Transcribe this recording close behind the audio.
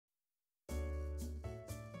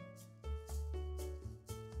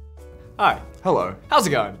Hi. Hello. How's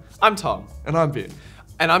it going? I'm Tom. And I'm Ben.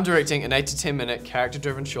 And I'm directing an 8 to 10 minute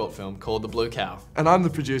character-driven short film called The Blue Cow. And I'm the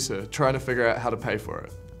producer, trying to figure out how to pay for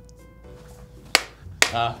it.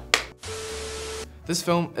 This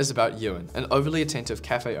film is about Ewan, an overly attentive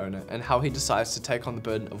cafe owner, and how he decides to take on the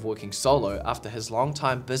burden of working solo after his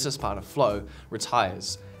longtime business partner, Flo,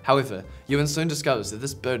 retires. However, Ewan soon discovers that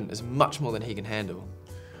this burden is much more than he can handle.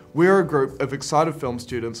 We're a group of excited film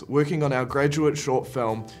students working on our graduate short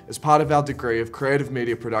film as part of our degree of creative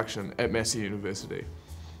media production at Massey University.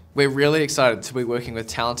 We're really excited to be working with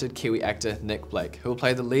talented Kiwi actor Nick Blake, who will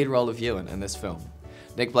play the lead role of Ewan in this film.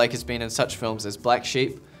 Nick Blake has been in such films as Black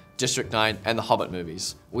Sheep, District 9 and the Hobbit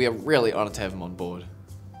movies. We are really honoured to have him on board.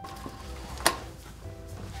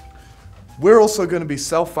 We're also going to be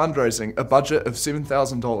self-fundraising a budget of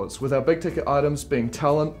 $7,000, with our big ticket items being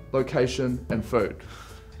talent, location and food.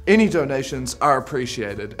 Any donations are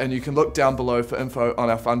appreciated, and you can look down below for info on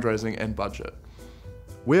our fundraising and budget.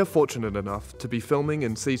 We're fortunate enough to be filming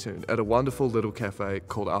in Seatoun at a wonderful little cafe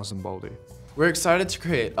called Arcimboldi. We're excited to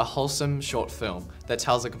create a wholesome short film that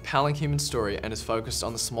tells a compelling human story and is focused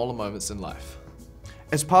on the smaller moments in life.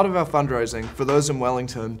 As part of our fundraising, for those in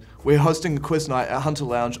Wellington, we're hosting a quiz night at Hunter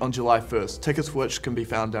Lounge on July 1st, tickets for which can be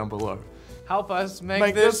found down below. Help us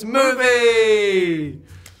make this movie!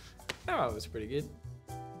 That was pretty good.